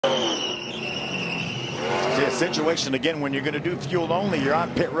situation again when you're going to do fuel only. You're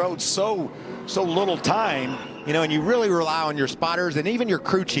on pit road so little time. You know, and you really rely on your spotters and even your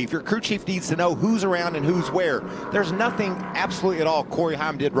crew chief. Your crew chief needs to know who's around and who's where. There's nothing absolutely at all Corey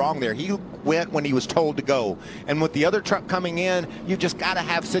Heim did wrong there. He went when he was told to go. And with the other truck coming in, you just got to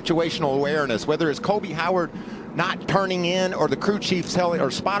have situational awareness, whether it's Colby Howard not turning in or the crew chief telling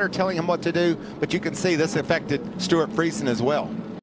or spotter telling him what to do. But you can see this affected Stuart Friesen as well.